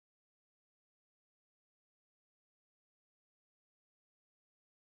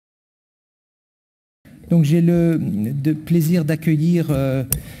Donc j'ai le plaisir d'accueillir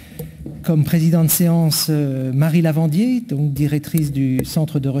comme président de séance Marie Lavandier, donc directrice du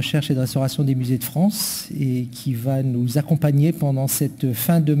Centre de recherche et de restauration des musées de France, et qui va nous accompagner pendant cette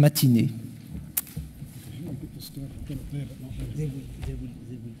fin de matinée.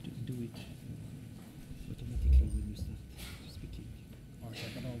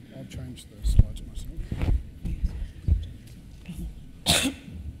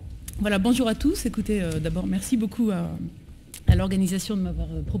 Voilà, bonjour à tous. Écoutez, d'abord, merci beaucoup à l'organisation de m'avoir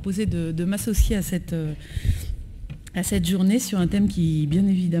proposé de m'associer à cette journée sur un thème qui, bien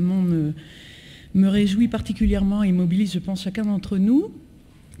évidemment, me réjouit particulièrement et mobilise, je pense, chacun d'entre nous.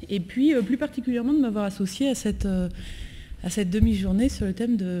 Et puis, plus particulièrement, de m'avoir associé à cette demi-journée sur le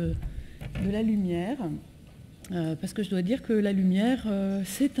thème de la lumière. Parce que je dois dire que la lumière,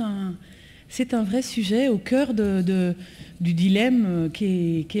 c'est un vrai sujet au cœur du dilemme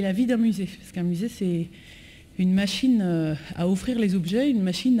qu'est la vie d'un musée. Parce qu'un musée, c'est une machine à offrir les objets, une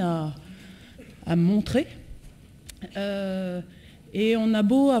machine à montrer. Et on a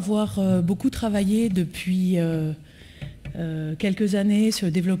beau avoir beaucoup travaillé depuis quelques années sur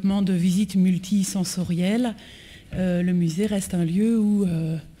le développement de visites multisensorielles, le musée reste un lieu où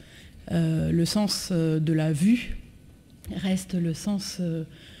le sens de la vue reste le sens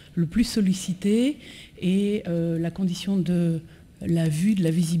le plus sollicité, et la condition de la vue, de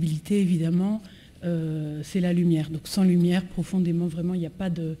la visibilité, évidemment, c'est la lumière. Donc sans lumière, profondément, vraiment, il n'y a pas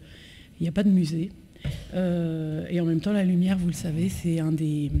de musée. Et en même temps, la lumière, vous le savez, c'est un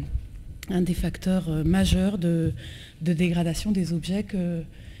des facteurs majeurs de dégradation des objets que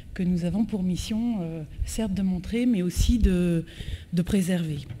nous avons pour mission, certes de montrer, mais aussi de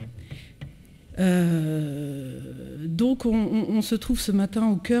préserver. Donc on se trouve ce matin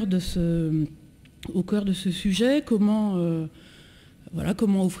au cœur de ce sujet, comment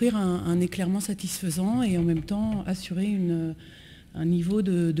offrir un éclairement satisfaisant et en même temps assurer un niveau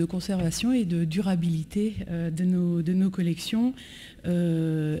de conservation et de durabilité de nos collections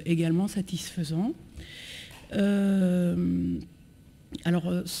également satisfaisant.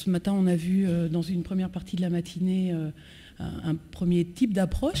 Alors ce matin on a vu dans une première partie de la matinée un premier type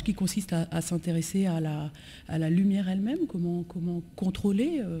d'approche qui consiste à s'intéresser à la lumière elle-même, comment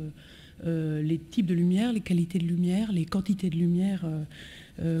contrôler les types de lumière, les qualités de lumière, les quantités de lumière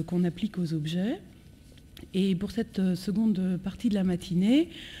qu'on applique aux objets. Et pour cette seconde partie de la matinée,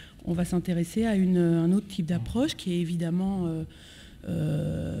 on va s'intéresser à un autre type d'approche qui est évidemment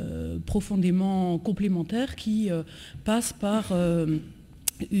profondément complémentaire, qui passe par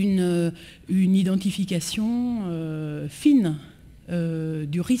une identification fine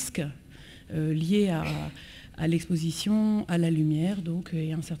du risque lié à l'exposition à la lumière, donc,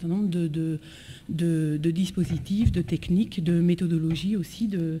 et un certain nombre de dispositifs, de techniques, de méthodologies aussi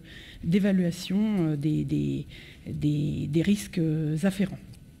d'évaluation des risques afférents.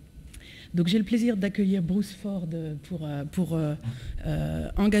 Donc j'ai le plaisir d'accueillir Bruce Ford pour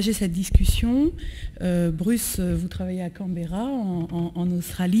engager cette discussion. Bruce, vous travaillez à Canberra, en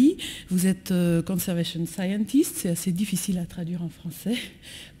Australie. Vous êtes Conservation Scientist. C'est assez difficile à traduire en français,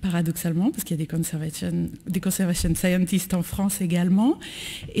 paradoxalement, parce qu'il y a des Conservation Scientists en France également.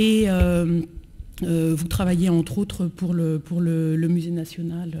 Et vous travaillez entre autres pour le Musée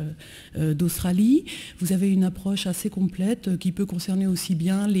national d'Australie. Vous avez une approche assez complète qui peut concerner aussi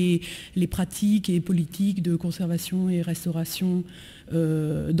bien les pratiques et politiques de conservation et restauration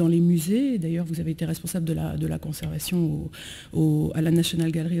dans les musées. D'ailleurs, vous avez été responsable de la conservation à la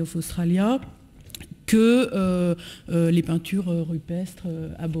National Gallery of Australia, que les peintures rupestres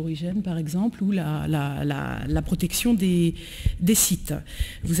aborigènes, par exemple, ou la protection des sites.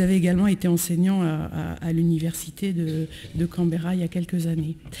 Vous avez également été enseignant à l'université de Canberra il y a quelques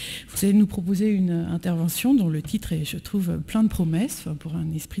années. Vous allez nous proposer une intervention dont le titre est, je trouve, plein de promesses, pour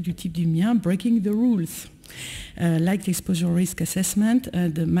un esprit du type du mien, « Breaking the Rules ». Light Exposure Risk Assessment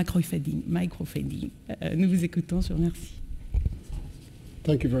de microfading. Nous vous écoutons, je vous remercie.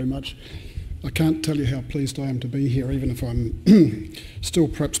 Thank you very much. I can't tell you how pleased I am to be here, even if I'm still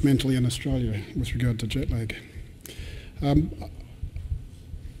perhaps mentally in Australia with regard to jet lag. I'm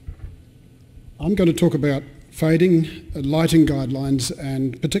going to talk about fading, lighting guidelines,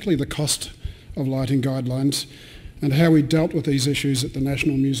 and particularly the cost of lighting guidelines, and how we dealt with these issues at the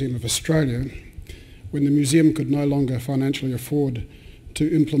National Museum of Australia when the museum could no longer financially afford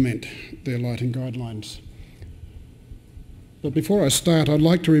to implement their lighting guidelines. But before I start, I'd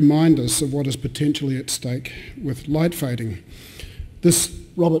like to remind us of what is potentially at stake with light fading. This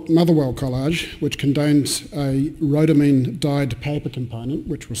Robert Motherwell collage, which contains a rhodamine dyed paper component,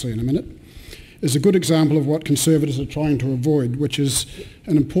 which we'll see in a minute, is a good example of what conservators are trying to avoid, which is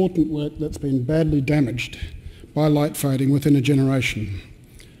an important work that's been badly damaged by light fading within a generation.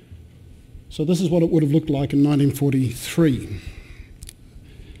 So this is what it would have looked like in 1943.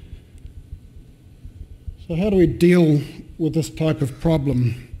 So how do we deal with this type of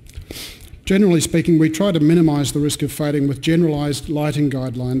problem? Generally speaking, we try to minimise the risk of fading with generalised lighting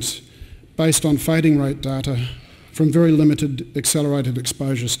guidelines based on fading rate data from very limited accelerated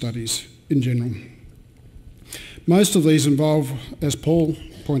exposure studies in general. Most of these involve, as Paul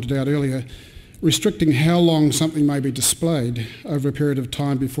pointed out earlier, restricting how long something may be displayed over a period of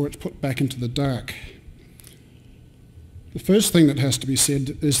time before it's put back into the dark. The first thing that has to be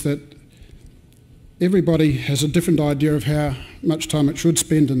said is that everybody has a different idea of how much time it should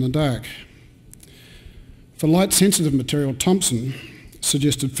spend in the dark. For light-sensitive material, Thompson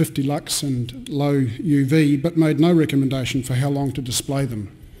suggested 50 lux and low UV, but made no recommendation for how long to display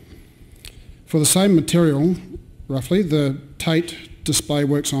them. For the same material, roughly, the Tate display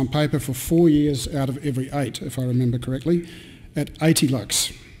works on paper for 4 years out of every 8, if I remember correctly, at 80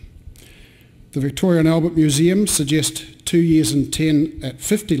 lux. The Victoria and Albert Museum suggest 2 years and 10 at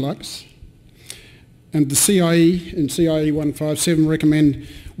 50 lux, and the CIE in CIE 157 recommend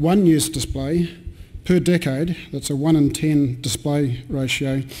 1 year's display per decade, that's a 1 in 10 display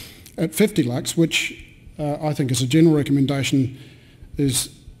ratio, at 50 lux, which I think as a general recommendation is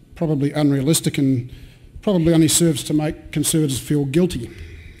probably unrealistic and probably only serves to make conservators feel guilty.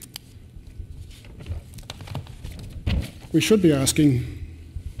 We should be asking,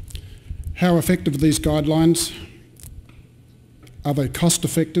 how effective are these guidelines? Are they cost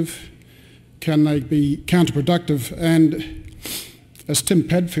effective? Can they be counterproductive? And as Tim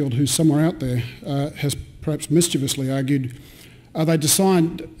Padfield, who's somewhere out there, has perhaps mischievously argued, are they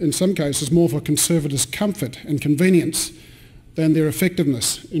designed in some cases more for conservators' comfort and convenience than their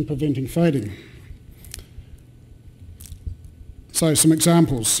effectiveness in preventing fading? So some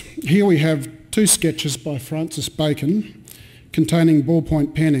examples. Here we have 2 sketches by Francis Bacon containing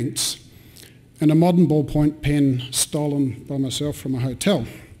ballpoint pen inks and a modern ballpoint pen stolen by myself from a hotel.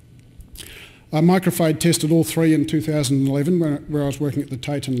 I microfade tested all 3 in 2011 where I was working at the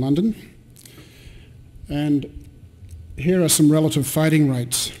Tate in London. And here are some relative fading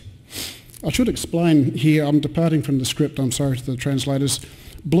rates. I should explain here, I'm departing from the script, I'm sorry to the translators.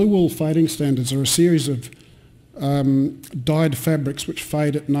 Blue wool fading standards are a series of dyed fabrics which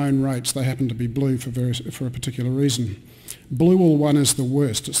fade at known rates. They happen to be blue for a particular reason. Blue wool 1 is the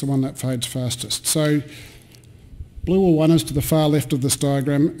worst, it's the one that fades fastest. So blue wool 1 is to the far left of this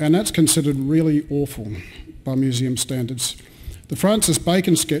diagram, and that's considered really awful by museum standards. The Francis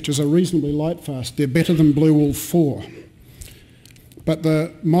Bacon sketches are reasonably light fast. They're better than blue wool 4. But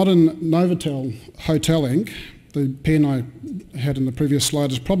the modern Novotel hotel ink, the pen I had in the previous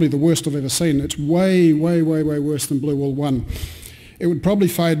slide, is probably the worst I've ever seen. It's way, way, way, way worse than blue wool 1. It would probably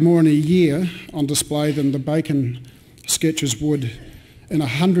fade more in a year on display than the Bacon sketches would in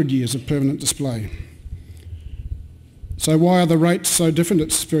 100 years of permanent display. So why are the rates so different?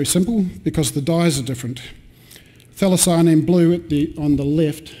 It's very simple, because the dyes are different. Phthalocyanine blue on the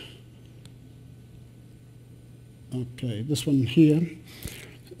left, okay, this one here,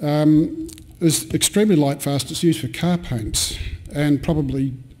 is extremely light fast. It's used for car paints and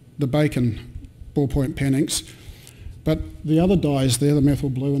probably the Bacon ballpoint pen inks. But the other dyes there, the methyl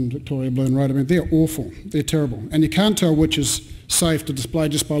blue and Victoria blue and rhodamine, they're awful, they're terrible. And you can't tell which is safe to display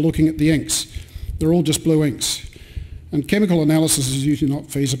just by looking at the inks. They're all just blue inks. And chemical analysis is usually not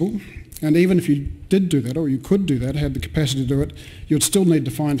feasible. And even if you did do that, or you could do that, had the capacity to do it, you'd still need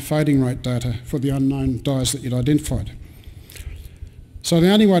to find fading rate data for the unknown dyes that you'd identified. So the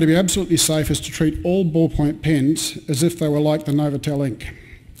only way to be absolutely safe is to treat all ballpoint pens as if they were like the Novotel ink,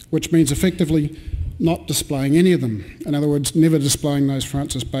 which means effectively not displaying any of them. In other words, never displaying those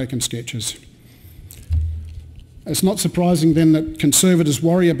Francis Bacon sketches. It's not surprising then that conservators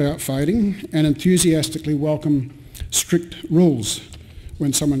worry about fading and enthusiastically welcome strict rules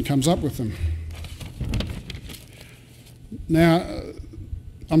when someone comes up with them. Now,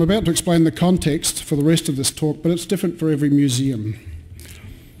 I'm about to explain the context for the rest of this talk, but it's different for every museum,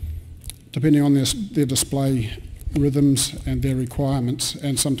 depending on their display rhythms and their requirements,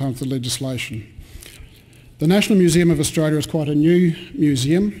 and sometimes the legislation. The National Museum of Australia is quite a new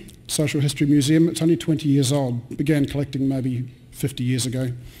museum, social history museum. It's only 20 years old, began collecting maybe 50 years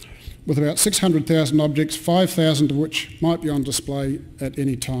ago, with about 600,000 objects, 5,000 of which might be on display at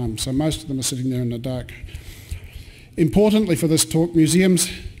any time. So most of them are sitting there in the dark. Importantly for this talk,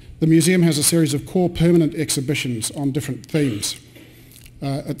 the museum has a series of core permanent exhibitions on different themes.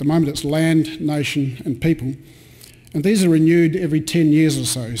 At the moment it's land, nation and people. And these are renewed every 10 years or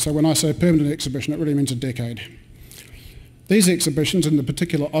so. So when I say permanent exhibition, it really means a decade. These exhibitions and the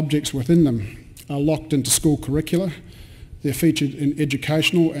particular objects within them are locked into school curricula. They're featured in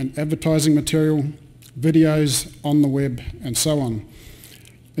educational and advertising material, videos on the web, and so on.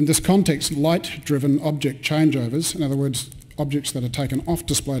 In this context, light-driven object changeovers, in other words, objects that are taken off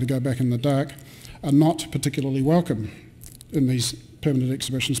display to go back in the dark, are not particularly welcome in these permanent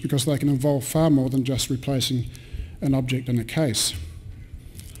exhibitions because they can involve far more than just replacing an object in a case.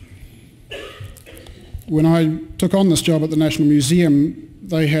 When I took on this job at the National Museum,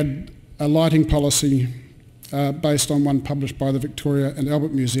 they had a lighting policy based on one published by the Victoria and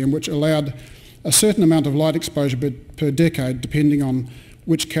Albert Museum, which allowed a certain amount of light exposure per decade depending on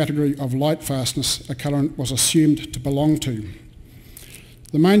which category of light fastness a colorant was assumed to belong to.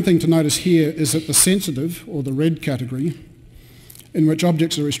 The main thing to notice here is that the sensitive, or the red category, in which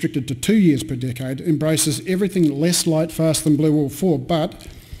objects are restricted to 2 years per decade, embraces everything less light fast than Blue Wall 4, but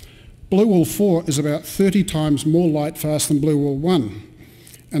Blue Wall 4 is about 30 times more light fast than Blue Wall 1,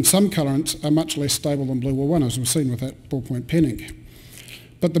 and some colorants are much less stable than Blue Wall 1, as we've seen with that ballpoint pen ink.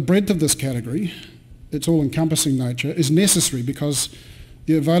 But the breadth of this category, its all-encompassing nature, is necessary because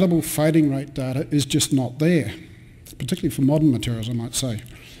the available fading rate data is just not there, particularly for modern materials, I might say.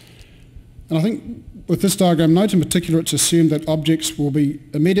 And I think with this diagram note in particular, it's assumed that objects will be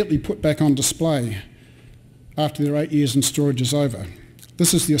immediately put back on display after their 8 years in storage is over.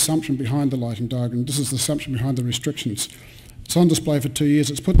 This is the assumption behind the lighting diagram. This is the assumption behind the restrictions. It's on display for 2 years,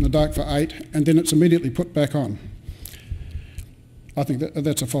 it's put in the dark for 8, and then it's immediately put back on. I think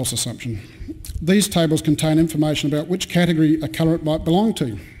that's a false assumption. These tables contain information about which category a colorant might belong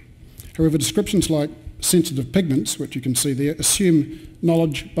to. However, descriptions like sensitive pigments, which you can see there, assume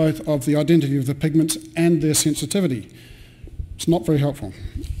knowledge both of the identity of the pigments and their sensitivity. It's not very helpful.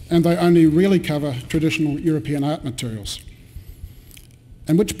 And they only really cover traditional European art materials.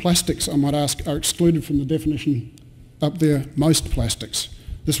 And which plastics, I might ask, are excluded from the definition up there? Most plastics.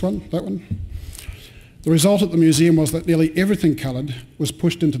 This one? That one? The result at the museum was that nearly everything coloured was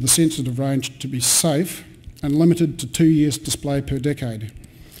pushed into the sensitive range to be safe and limited to 2 years display per decade.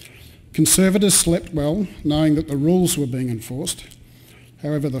 Conservators slept well, knowing that the rules were being enforced.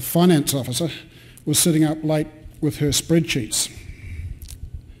 However, the finance officer was sitting up late with her spreadsheets.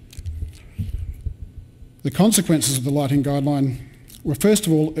 The consequences of the lighting guideline were, first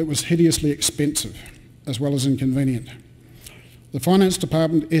of all, it was hideously expensive as well as inconvenient. The Finance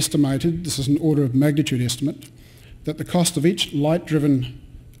Department estimated, this is an order of magnitude estimate, that the cost of each light-driven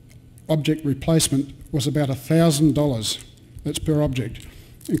object replacement was about $1,000, that's per object,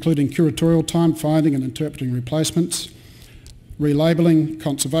 including curatorial time, finding and interpreting replacements, relabelling,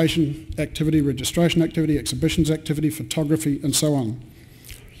 conservation activity, registration activity, exhibitions activity, photography, and so on.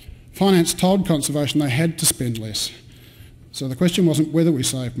 Finance told conservation they had to spend less. So the question wasn't whether we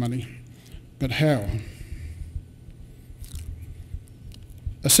saved money, but how.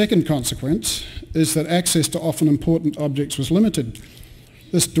 A second consequence is that access to often important objects was limited.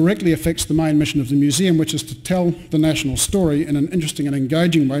 This directly affects the main mission of the museum, which is to tell the national story in an interesting and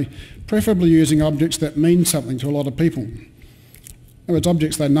engaging way, preferably using objects that mean something to a lot of people. In other words,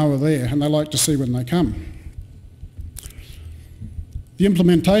 objects they know are there and they like to see when they come. The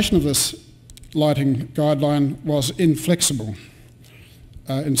implementation of this lighting guideline was inflexible,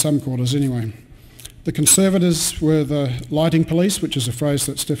 in some quarters anyway. The conservators were the lighting police, which is a phrase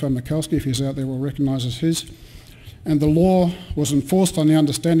that Stefan Mikulski, if he's out there, will recognise as his. And the law was enforced on the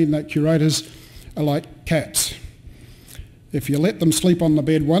understanding that curators are like cats. If you let them sleep on the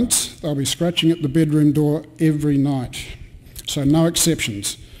bed once, they'll be scratching at the bedroom door every night. So no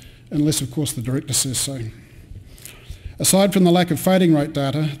exceptions, unless of course the director says so. Aside from the lack of fading rate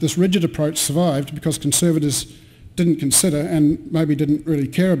data, this rigid approach survived because conservators didn't consider and maybe didn't really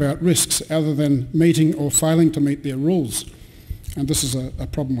care about risks other than meeting or failing to meet their rules. And this is a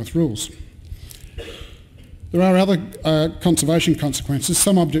problem with rules. There are other conservation consequences.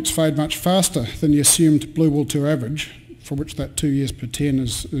 Some objects fade much faster than the assumed Blue Wall 2 average, for which that 2 years per 10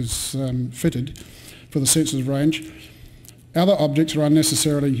 is fitted for the sensitive range. Other objects are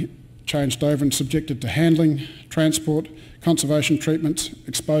unnecessarily changed over and subjected to handling, transport, conservation treatments,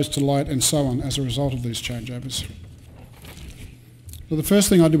 exposed to light and so on as a result of these changeovers. So the first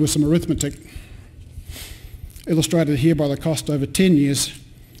thing I did was some arithmetic, illustrated here by the cost over 10 years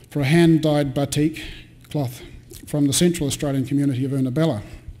for a hand-dyed batik cloth from the Central Australian community of Ernabella.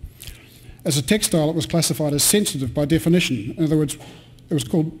 As a textile, it was classified as sensitive by definition. In other words, it was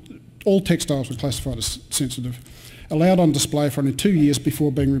called, all textiles were classified as sensitive, allowed on display for only 2 years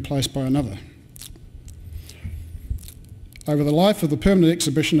before being replaced by another. Over the life of the permanent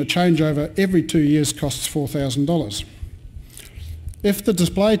exhibition, a changeover every 2 years costs $4,000. If the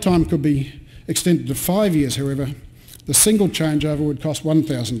display time could be extended to 5 years, however, the single changeover would cost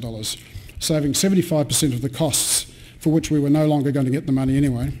 $1,000, saving 75% of the costs for which we were no longer going to get the money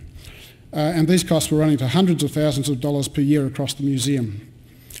anyway. And these costs were running to hundreds of thousands of dollars per year across the museum.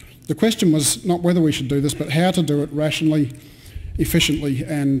 The question was not whether we should do this, but how to do it rationally, efficiently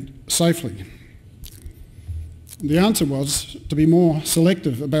and safely. The answer was to be more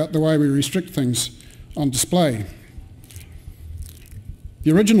selective about the way we restrict things on display.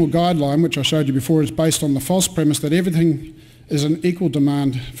 The original guideline, which I showed you before, is based on the false premise that everything is in equal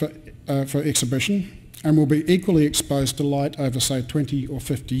demand for exhibition and will be equally exposed to light over, say, 20 or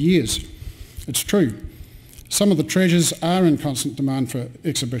 50 years. It's true. Some of the treasures are in constant demand for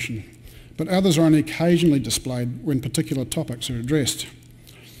exhibition, but others are only occasionally displayed when particular topics are addressed.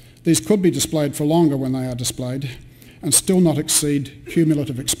 These could be displayed for longer when they are displayed and still not exceed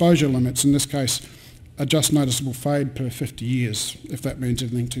cumulative exposure limits, in this case a just noticeable fade per 50 years, if that means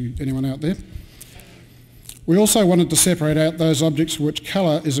anything to anyone out there. We also wanted to separate out those objects for which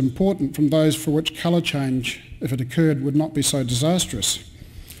colour is important from those for which colour change, if it occurred, would not be so disastrous.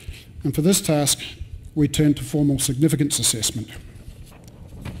 And for this task, we turned to formal significance assessment.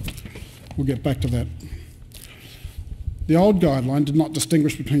 We'll get back to that. The old guideline did not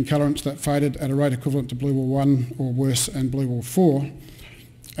distinguish between colourants that faded at a rate equivalent to Blue Wall 1 or worse and Blue Wall 4,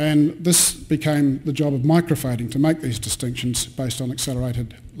 and this became the job of microfading to make these distinctions based on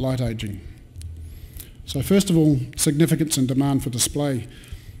accelerated light ageing. So first of all, significance and demand for display.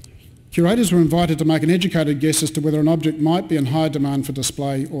 Curators were invited to make an educated guess as to whether an object might be in high demand for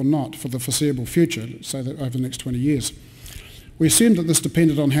display or not for the foreseeable future, say that over the next 20 years. We assumed that this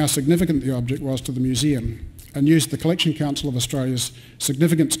depended on how significant the object was to the museum and used the Collection Council of Australia's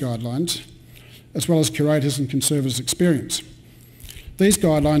significance guidelines, as well as curators and conservators' experience. These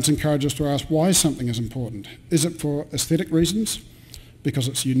guidelines encourage us to ask why something is important. Is it for aesthetic reasons, because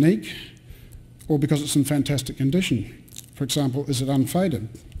it's unique, or because it's in fantastic condition? For example, is it unfaded?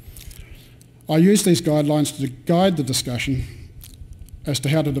 I use these guidelines to guide the discussion as to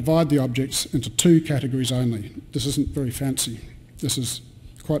how to divide the objects into two categories only. This isn't very fancy. This is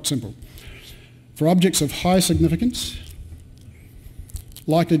quite simple. For objects of high significance,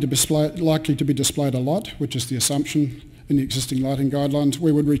 likely to be displayed a lot, which is the assumption in the existing lighting guidelines,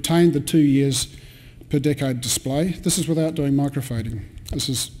 we would retain the 2 years per decade display. This is without doing microfading. This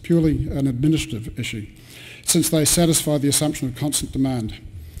is purely an administrative issue, since they satisfy the assumption of constant demand.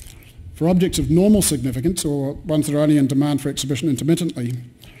 For objects of normal significance, or ones that are only in demand for exhibition intermittently,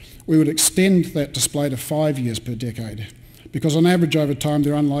 we would extend that display to 5 years per decade, because on average over time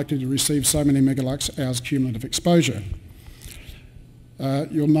they're unlikely to receive so many megalux hours cumulative exposure.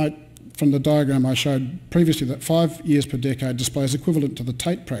 You'll note from the diagram I showed previously that 5 years per decade display is equivalent to the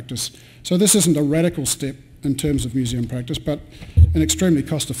Tate practice. So this isn't a radical step in terms of museum practice, but an extremely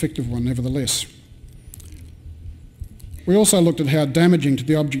cost-effective one nevertheless. We also looked at how damaging to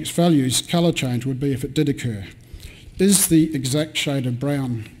the object's values colour change would be if it did occur. Is the exact shade of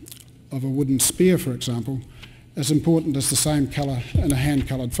brown of a wooden spear, for example, as important as the same colour in a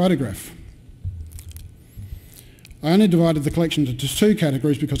hand-coloured photograph? I only divided the collection into two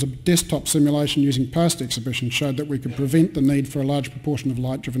categories because a desktop simulation using past exhibitions showed that we could prevent the need for a large proportion of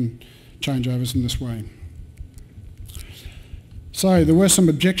light-driven changeovers in this way. So there were some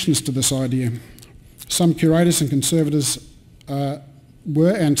objections to this idea. Some curators and conservators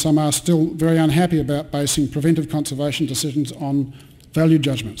were, and some are still, very unhappy about basing preventive conservation decisions on value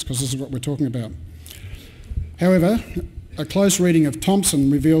judgments, because this is what we're talking about. However, a close reading of Thompson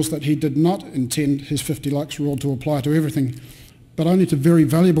reveals that he did not intend his 50 lux rule to apply to everything, but only to very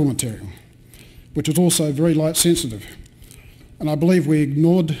valuable material, which is also very light sensitive. And I believe we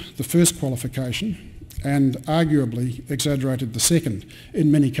ignored the first qualification and arguably exaggerated the second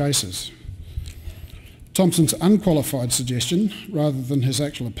in many cases. Thompson's unqualified suggestion, rather than his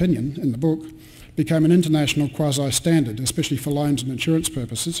actual opinion in the book, became an international quasi-standard, especially for loans and insurance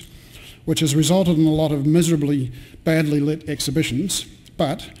purposes, which has resulted in a lot of miserably badly lit exhibitions,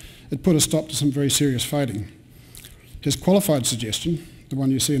 but it put a stop to some very serious fading. His qualified suggestion, the one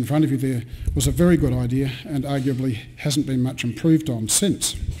you see in front of you there, was a very good idea and arguably hasn't been much improved on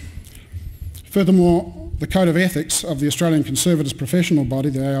since. Furthermore, the Code of Ethics of the Australian Conservators Professional Body,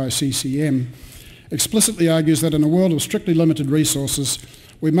 the AICCM, explicitly argues that in a world of strictly limited resources,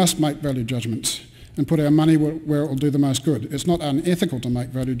 we must make value judgments and put our money where it will do the most good. It's not unethical to make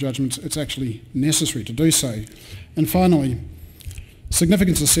value judgments, it's actually necessary to do so. And finally,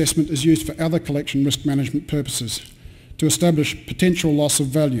 significance assessment is used for other collection risk management purposes to establish potential loss of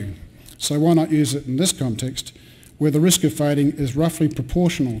value. So why not use it in this context where the risk of fading is roughly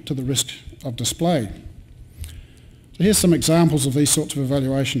proportional to the risk of display. So here's some examples of these sorts of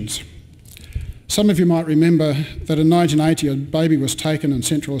evaluations. Some of you might remember that in 1980 a baby was taken in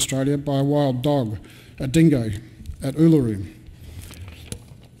Central Australia by a wild dog, a dingo, at Uluru.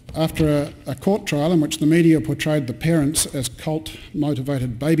 After a court trial in which the media portrayed the parents as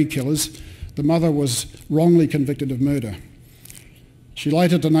cult-motivated baby killers, the mother was wrongly convicted of murder. She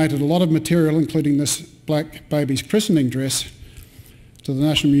later donated a lot of material, including this black baby's christening dress, to the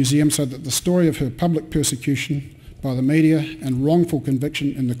National Museum so that the story of her public persecution by the media and wrongful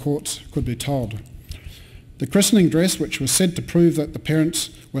conviction in the courts could be told. The christening dress, which was said to prove that the parents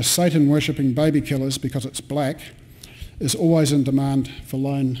were Satan-worshipping baby killers because it's black, is always in demand for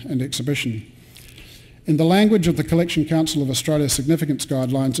loan and exhibition. In the language of the Collection Council of Australia's Significance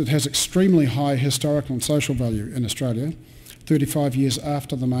Guidelines, it has extremely high historical and social value in Australia, 35 years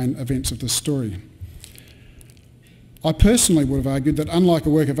after the main events of this story. I personally would have argued that unlike a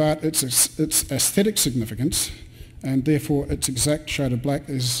work of art, its aesthetic significance, and therefore its exact shade of black,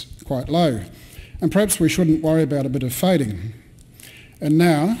 is quite low. And perhaps we shouldn't worry about a bit of fading. And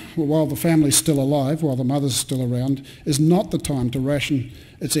now, while the family's still alive, while the mother's still around, is not the time to ration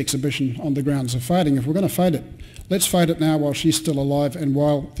its exhibition on the grounds of fading. If we're going to fade it, let's fade it now while she's still alive and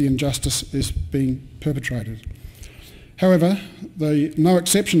while the injustice is being perpetrated. However, the no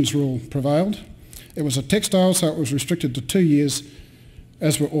exceptions rule prevailed. It was a textile, so it was restricted to 2 years,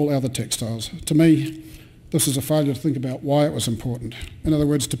 as were all other textiles. To me, this is a failure to think about why it was important. In other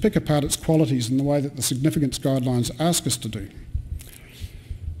words, to pick apart its qualities in the way that the significance guidelines ask us to do.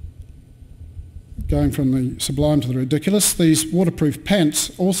 Going from the sublime to the ridiculous, these waterproof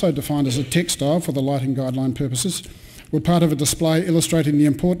pants, also defined as a textile for the lighting guideline purposes, were part of a display illustrating the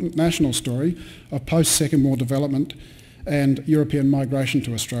important national story of post-Second War development and European migration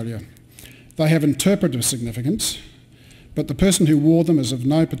to Australia. They have interpretive significance, but the person who wore them is of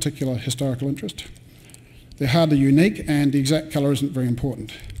no particular historical interest. They're hardly unique, and the exact colour isn't very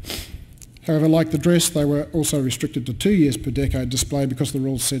important. However, like the dress, they were also restricted to 2 years per decade display because the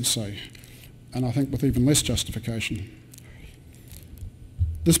rules said so, and I think with even less justification.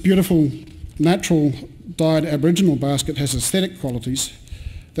 This beautiful, natural, dyed Aboriginal basket has aesthetic qualities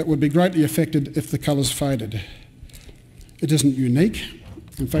that would be greatly affected if the colours faded. It isn't unique.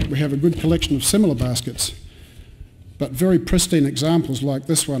 In fact, we have a good collection of similar baskets, but very pristine examples like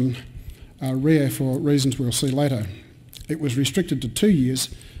this one are rare for reasons we'll see later. It was restricted to 2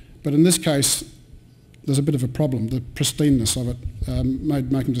 years, but in this case, there's a bit of a problem. The pristineness of it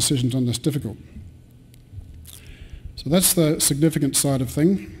made making decisions on this difficult. So that's the significant side of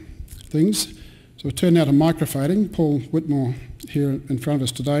things. So we turn now to microfading. Paul Whitmore, here in front of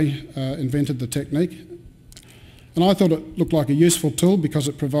us today, invented the technique. And I thought it looked like a useful tool because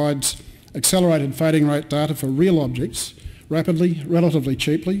it provides accelerated fading rate data for real objects rapidly, relatively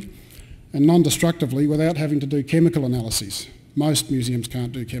cheaply, and non-destructively without having to do chemical analyses. Most museums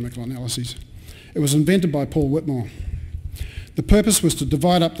can't do chemical analyses. It was invented by Paul Whitmore. The purpose was to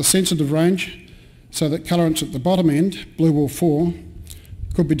divide up the sensitive range so that colorants at the bottom end, blue wool 4,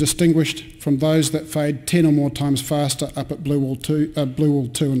 could be distinguished from those that fade 10 or more times faster up at blue wool 2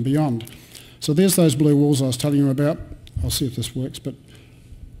 and beyond. So there's those blue wools I was telling you about. I'll see if this works, but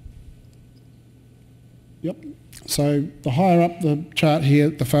yep. So the higher up the chart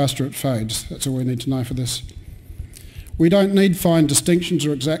here, the faster it fades. That's all we need to know for this. We don't need fine distinctions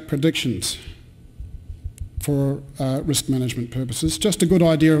or exact predictions for risk management purposes, just a good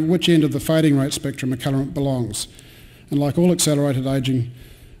idea of which end of the fading rate spectrum a colorant belongs. And like all accelerated ageing,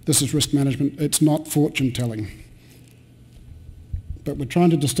 this is risk management. It's not fortune telling. But we're trying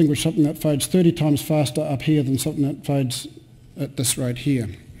to distinguish something that fades 30 times faster up here than something that fades at this rate here.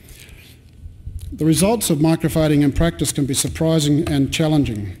 The results of microfading in practice can be surprising and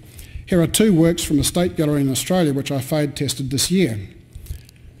challenging. Here are 2 works from a state gallery in Australia which I fade tested this year.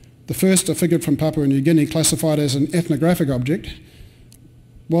 The first, a figure from Papua New Guinea classified as an ethnographic object,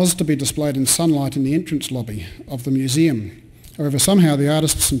 was to be displayed in sunlight in the entrance lobby of the museum. However, somehow the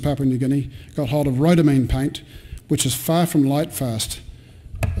artists in Papua New Guinea got hold of rhodamine paint, which is far from light fast.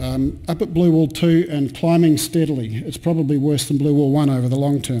 Up at blue wool 2 and climbing steadily. It's probably worse than blue wool 1 over the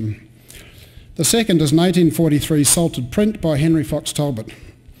long term. The second is an 1843 salted print by Henry Fox Talbot,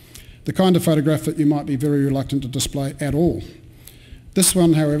 the kind of photograph that you might be very reluctant to display at all. This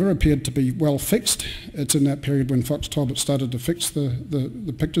one, however, appeared to be well fixed. It's in that period when Fox Talbot started to fix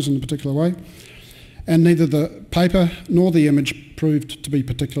the pictures in a particular way. And neither the paper nor the image proved to be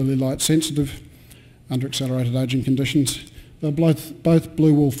particularly light sensitive under accelerated ageing conditions. They're both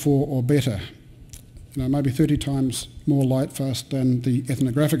blue wool 4 or better, maybe 30 times more light fast than the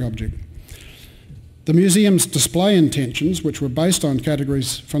ethnographic object. The museum's display intentions, which were based on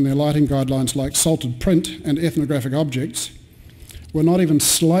categories from their lighting guidelines like salted print and ethnographic objects, were not even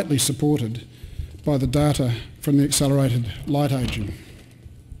slightly supported by the data from the accelerated light aging.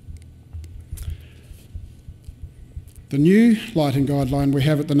 The new lighting guideline we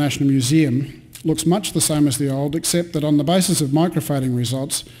have at the National Museum looks much the same as the old, except that on the basis of microfading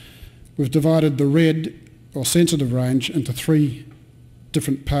results, we've divided the red or sensitive range into 3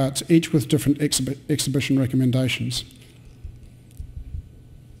 different parts, each with different exhibition recommendations.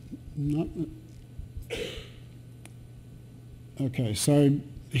 Okay, so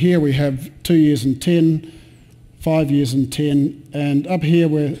here we have 2 years and 10, 5 years and 10, and up here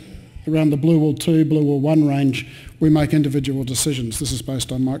we're around the Blue Wall 2, Blue Wall 1 range, we make individual decisions. This is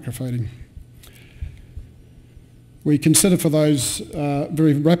based on microfading. We consider for those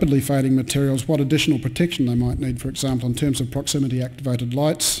very rapidly fading materials what additional protection they might need, for example, in terms of proximity activated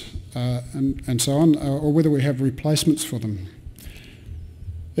lights and so on, or whether we have replacements for them.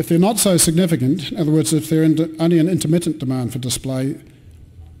 If they're not so significant, in other words, if they're only an intermittent demand for display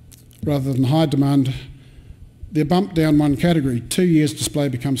rather than high demand, they're bumped down one category. 2 years display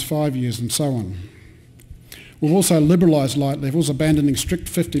becomes 5 years and so on. We've also liberalised light levels, abandoning strict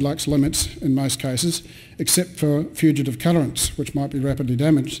 50 lux limits in most cases, except for fugitive colourants, which might be rapidly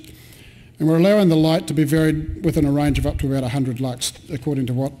damaged. And we're allowing the light to be varied within a range of up to about 100 lux, according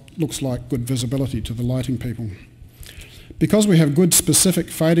to what looks like good visibility to the lighting people. Because we have good specific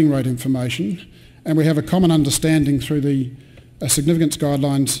fading rate information, and we have a common understanding through the significance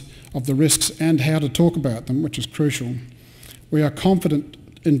guidelines of the risks and how to talk about them, which is crucial, we are confident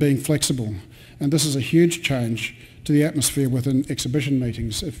in being flexible. And this is a huge change to the atmosphere within exhibition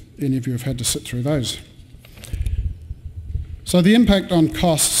meetings, if any of you have had to sit through those. So the impact on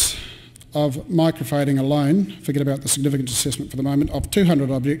costs of microfading alone, forget about the significance assessment for the moment, of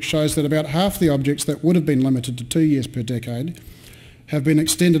 200 objects shows that about half the objects that would have been limited to 2 years per decade have been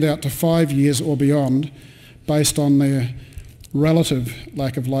extended out to 5 years or beyond based on their relative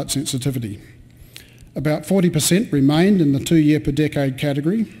lack of light sensitivity. About 40% remained in the 2 year per decade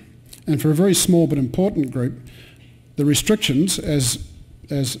category, and for a very small but important group, the restrictions, as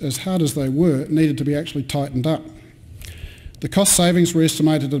hard as they were, needed to be actually tightened up. The cost savings were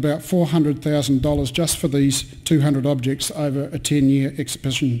estimated at about $400,000 just for these 200 objects over a 10-year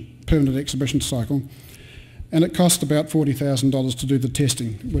permanent exhibition cycle, and it cost about $40,000 to do the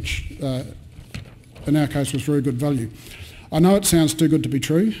testing, which in our case was very good value. I know it sounds too good to be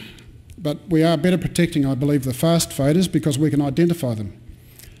true, but we are better protecting, I believe, the fast faders because we can identify them.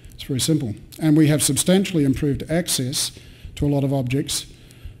 It's very simple. And we have substantially improved access to a lot of objects,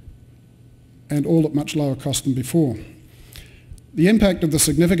 and all at much lower cost than before. The impact of the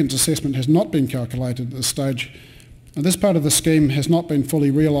significance assessment has not been calculated at this stage, and this part of the scheme has not been fully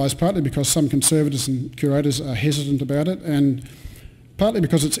realised, partly because some conservators and curators are hesitant about it, and partly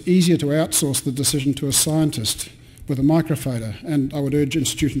because it's easier to outsource the decision to a scientist with a microfader, and I would urge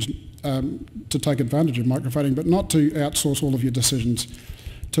institutions to take advantage of microfading, but not to outsource all of your decisions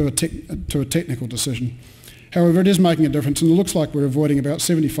to a technical decision. However, it is making a difference, and it looks like we're avoiding about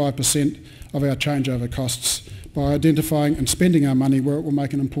 75% of our changeover costs by identifying and spending our money where it will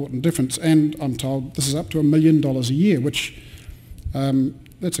make an important difference. And I'm told this is up to $1 million a year, which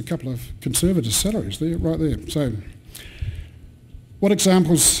that's a couple of conservators' salaries there, right there. So what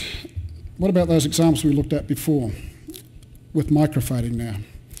about those examples we looked at before with microfading now?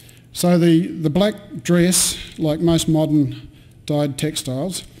 So the black dress, like most modern dyed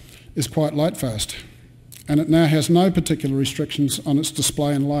textiles, is quite light fast, and it now has no particular restrictions on its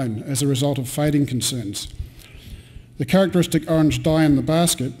display and loan as a result of fading concerns. The characteristic orange dye in the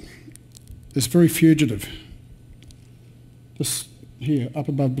basket is very fugitive. This here, up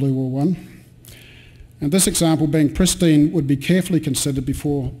above Blue Wall 1. And this example, being pristine, would be carefully considered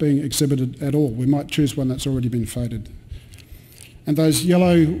before being exhibited at all. We might choose one that's already been faded. And those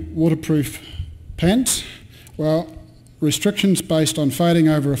yellow waterproof pants, well, restrictions based on fading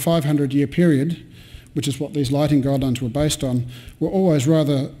over a 500-year period, which is what these lighting guidelines were based on, were always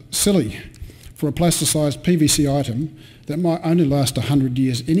rather silly for a plasticized PVC item that might only last 100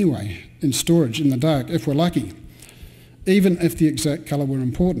 years anyway in storage in the dark, if we're lucky, even if the exact colour were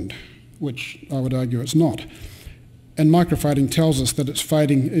important, which I would argue it's not. And microfading tells us that its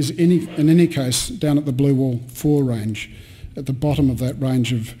fading is, in any case, down at the Blue Wall 4 range, at the bottom of that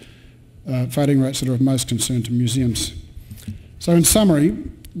range of fading rates that are of most concern to museums. So in summary,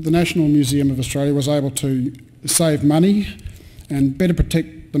 the National Museum of Australia was able to save money and better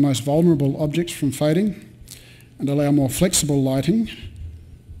protect the most vulnerable objects from fading and allow more flexible lighting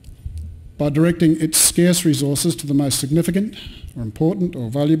by directing its scarce resources to the most significant or important or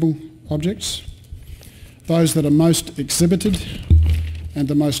valuable objects. those that are most exhibited and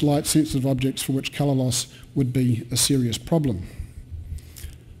the most light-sensitive objects for which colour loss would be a serious problem.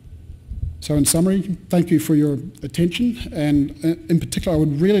 So in summary, thank you for your attention, and in particular I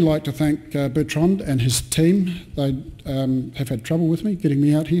would really like to thank Bertrand and his team. They have had trouble with me getting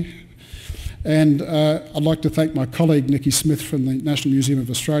me out here. And I'd like to thank my colleague Nikki Smith from the National Museum of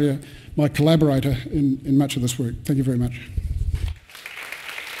Australia, my collaborator in much of this work. Thank you very much.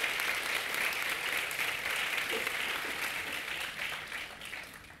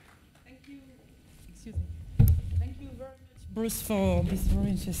 Thank you. Excuse me. Thank you very much, Bruce, for this very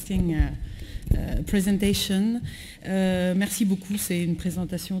interesting presentation. Merci beaucoup, c'est une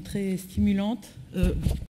présentation très stimulante.